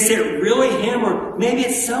wondered, is it really him, or maybe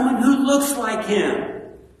it's someone who looks like him?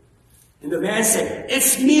 And the man said,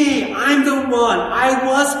 "It's me. I'm the one. I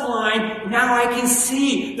was blind. Now I can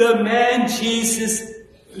see. The man Jesus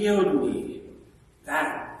healed me."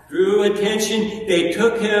 That drew attention. They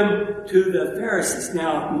took him to the Pharisees.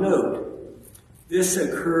 Now note, this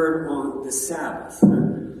occurred on the Sabbath.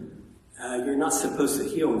 You're not supposed to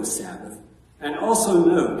heal on the Sabbath. And also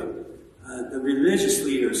note, the religious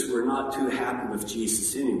leaders were not too happy with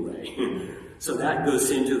Jesus anyway. So that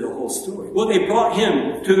goes into the whole story. Well, they brought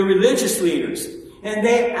him to the religious leaders, and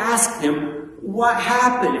they asked him, "What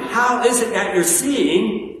happened? How is it that you're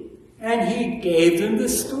seeing?" And he gave them the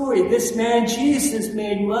story. "This man Jesus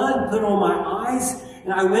made mud, put on my eyes,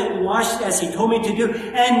 and I went and washed as he told me to do,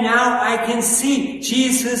 and now I can see.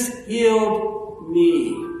 Jesus healed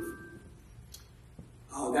me."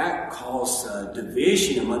 Oh, that caused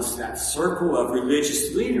division amongst that circle of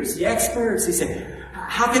religious leaders, the experts. They said,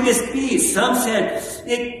 "How can this be?" Some said,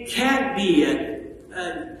 "It can't be.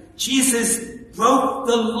 Jesus broke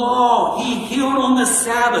the law. He healed on the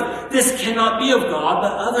Sabbath. This cannot be of God."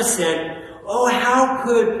 But others said, "Oh, how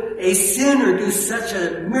could a sinner do such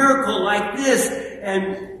a miracle like this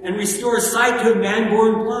and restore sight to a man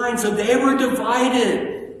born blind?" So they were divided.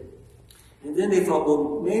 And then they thought,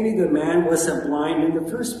 well, maybe the man wasn't blind in the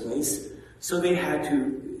first place, so they had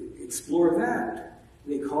to explore that.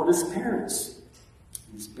 They called his parents.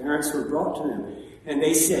 His parents were brought to him, and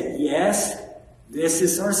they said, "Yes, this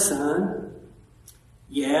is our son.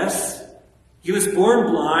 Yes, he was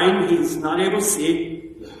born blind. He's not able to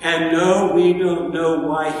see. And no, we don't know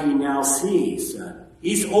why he now sees.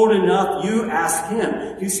 He's old enough. You ask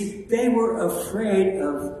him." You see, they were afraid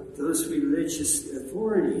of those religious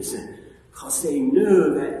authorities because they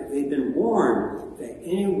knew that they'd been warned that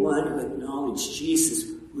anyone who acknowledged Jesus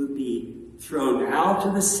would be thrown out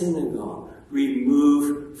of the synagogue,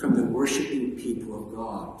 removed from the worshiping people of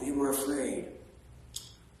God. They were afraid.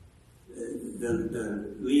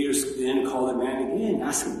 The leaders then called the man again,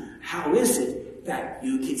 asked him, "How is it that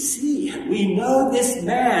you can see? We know this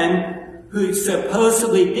man who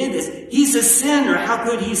supposedly did this. He's a sinner. How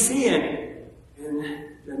could he see it?" And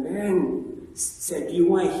the man said, "Do you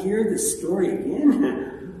want to hear the story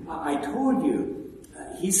again? I told you.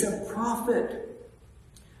 He's a prophet.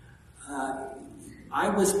 I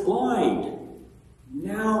was blind.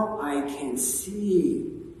 Now I can see.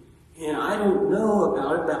 And I don't know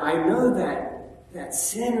about it, but I know that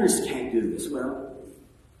sinners can't do this." Well,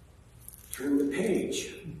 turn the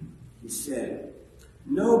page. He said,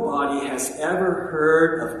 "Nobody has ever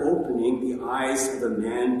heard of opening the eyes of a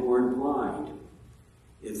man born blind.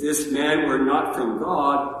 If this man were not from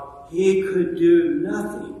God, he could do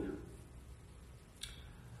nothing."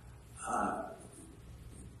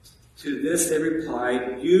 To this they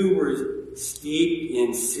replied, "You were steeped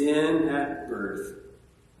in sin at birth.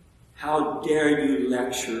 How dare you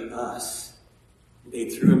lecture us?" They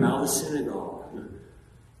threw him out of the synagogue.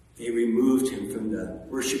 They removed him from the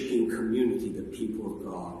worshiping community, the people of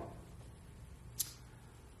God.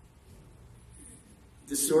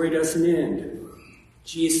 The story doesn't end.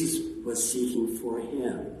 Jesus was seeking for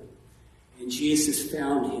him, and Jesus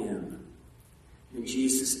found him. And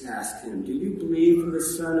Jesus asked him, "Do you believe in the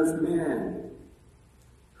Son of Man?"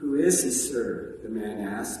 "Who is he, sir?" the man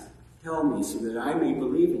asked. "Tell me so that I may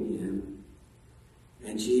believe in him."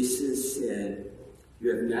 And Jesus said,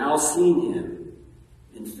 "You have now seen him.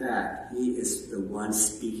 In fact, he is the one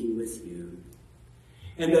speaking with you."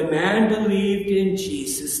 And the man believed in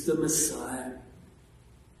Jesus, the Messiah.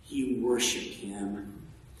 He worshipped him.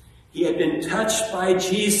 He had been touched by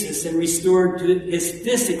Jesus and restored to his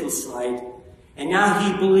physical sight. And now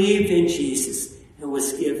he believed in Jesus and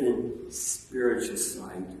was given spiritual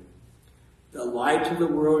sight. The light of the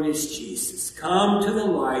world is Jesus. Come to the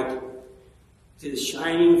light, 'tis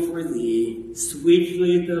shining for thee.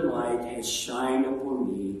 Sweetly the light has shined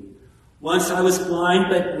upon me. Once I was blind,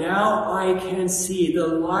 but now I can see. The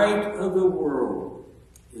light of the world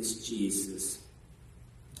is Jesus.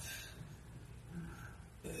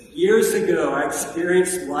 Years ago, I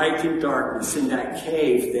experienced light and darkness in that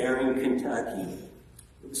cave there in Kentucky.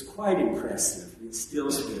 It was quite impressive. It still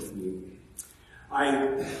is with me.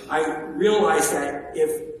 I realized that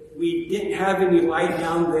if we didn't have any light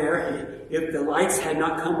down there, and if the lights had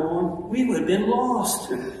not come on, we would have been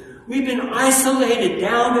lost. We've been isolated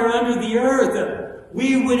down there under the earth.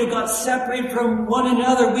 We would have got separated from one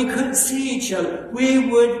another. We couldn't see each other.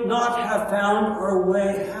 We would not have found our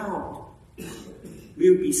way out. We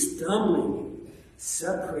would be stumbling,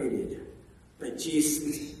 separated. But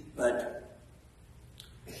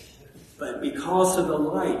because of the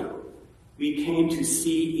light, we came to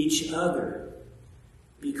see each other.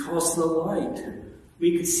 Because of the light,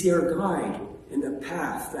 we could see our guide and the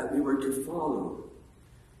path that we were to follow.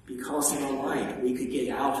 Because of the light, we could get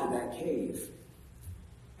out of that cave.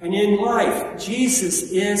 And in life,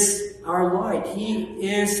 Jesus is our light. He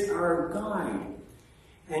is our guide.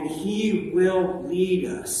 And He will lead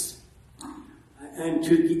us.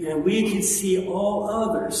 And we can see all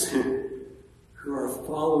others who are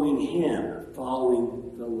following Him,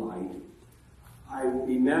 following the light. I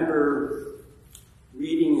remember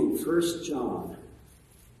reading in 1 John.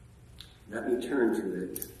 Let me turn to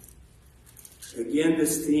it. Again,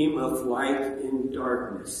 this theme of light and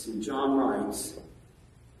darkness. And John writes,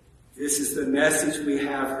 "This is the message we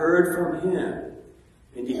have heard from Him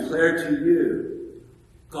and declared to you.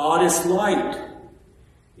 God is light.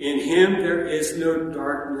 In Him there is no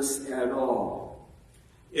darkness at all.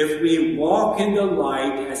 If we walk in the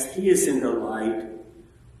light as He is in the light,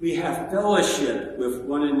 we have fellowship with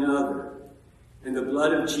one another, and the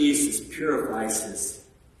blood of Jesus purifies us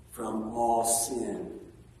from all sin."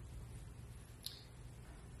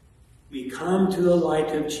 We come to the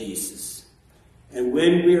light of Jesus, and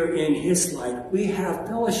when we are in His light, we have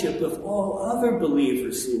fellowship with all other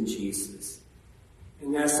believers in Jesus.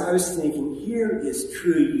 And as I was thinking, here is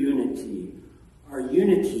true unity. Our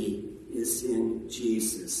unity is in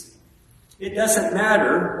Jesus. It doesn't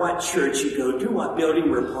matter what church you go to, what building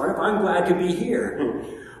we're part of. I'm glad to be here.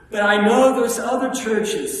 But I know there's other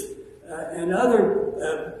churches and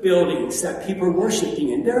other buildings that people are worshiping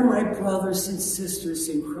in. They're my brothers and sisters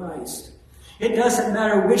in Christ. It doesn't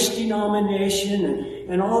matter which denomination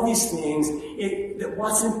and all these things.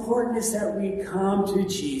 What's important is that we come to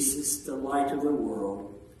Jesus, the light of the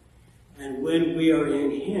world. And when we are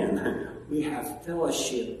in Him, we have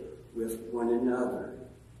fellowship with one another.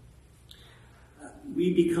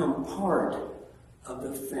 We become part of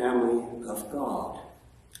the family of God.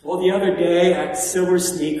 Well, the other day at Silver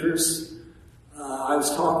Sneakers, I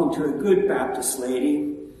was talking to a good Baptist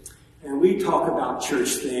lady, and we talk about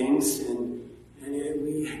church things, and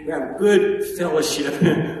we have good fellowship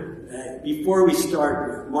before we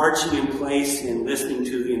start marching in place and listening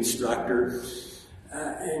to the instructor.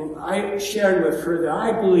 And I shared with her that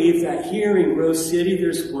I believe that here in Grove City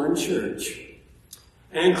there's one church.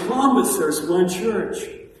 And in Columbus there's one church.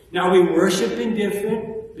 Now we worship in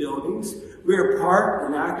different buildings. We're part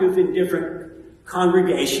and active in different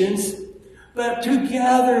congregations. But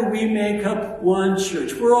together we make up one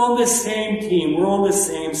church. We're on the same team. We're on the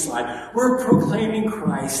same side. We're proclaiming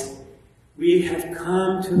Christ. We have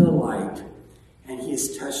come to the light, and He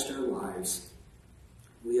has touched our lives.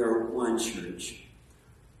 We are one church.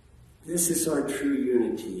 This is our true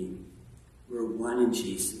unity. We're one in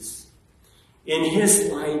Jesus. In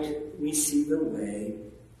His light, we see the way.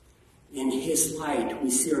 In His light, we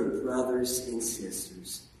see our brothers and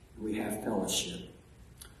sisters. We have fellowship.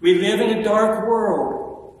 We live in a dark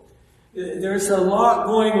world. There's a lot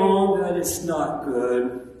going on that is not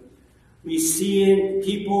good. We see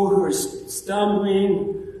people who are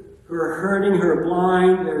stumbling, who are hurting, who are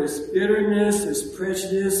blind. There's bitterness, there's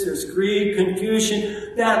prejudice, there's greed,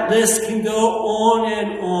 confusion. That list can go on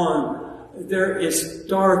and on. There is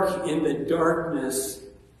dark in the darkness.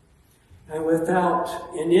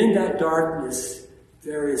 And in that darkness,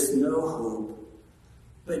 there is no hope.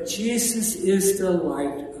 But Jesus is the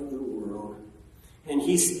light of the world, and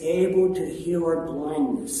He's able to heal our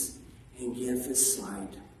blindness and give us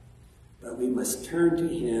sight. But we must turn to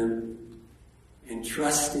Him and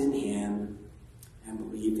trust in Him and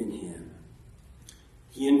believe in Him.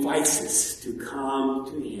 He invites us to come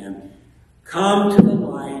to Him. Come to the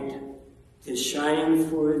light, 'tis shining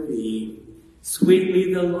for thee.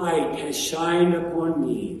 Sweetly the light has shined upon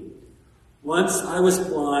me. Once I was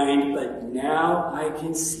blind, but now I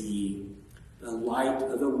can see. The light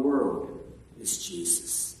of the world is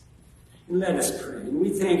Jesus. And let us pray. And we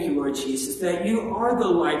thank you, Lord Jesus, that you are the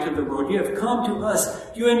light of the world. You have come to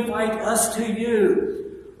us. You invite us to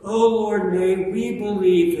you. Oh, Lord, may we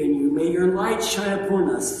believe in you. May your light shine upon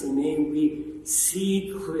us, and may we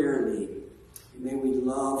see clearly, and may we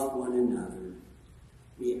love one another.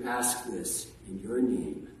 We ask this in your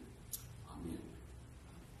name. Amen.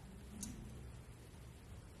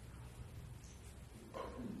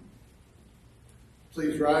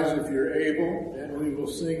 Please rise if you're able, and we will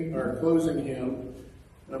sing our closing hymn,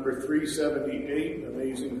 number 378,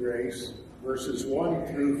 Amazing Grace, verses 1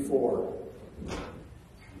 through 4.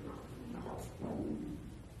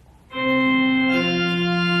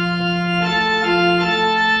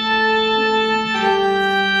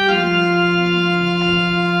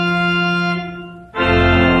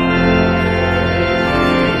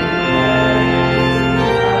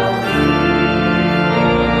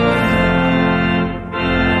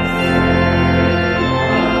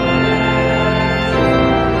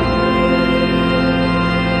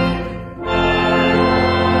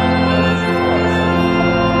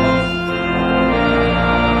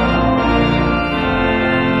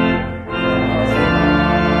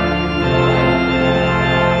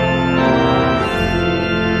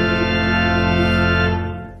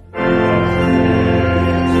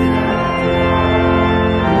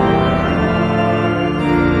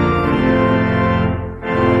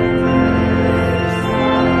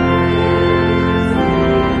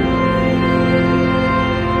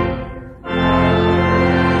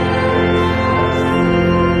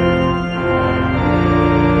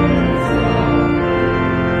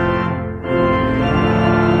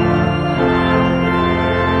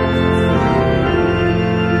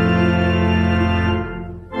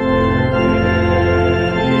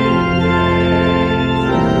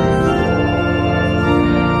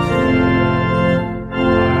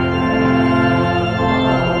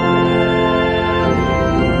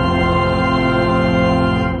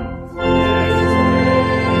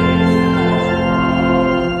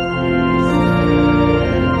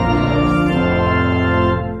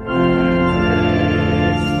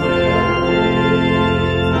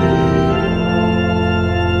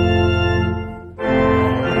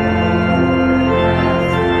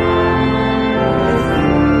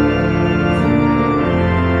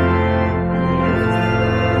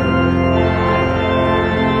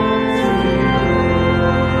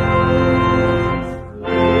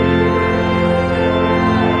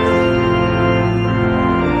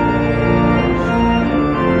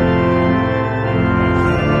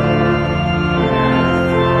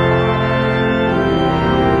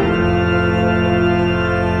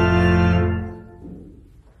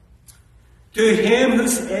 To him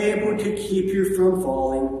who's able to keep you from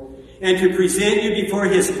falling and to present you before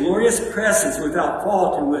his glorious presence without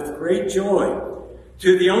fault and with great joy.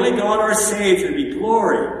 To the only God our Savior be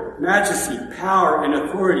glory, majesty, power, and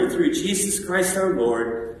authority through Jesus Christ our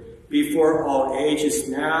Lord, before all ages,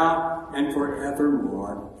 now and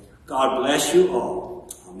forevermore. God bless you all.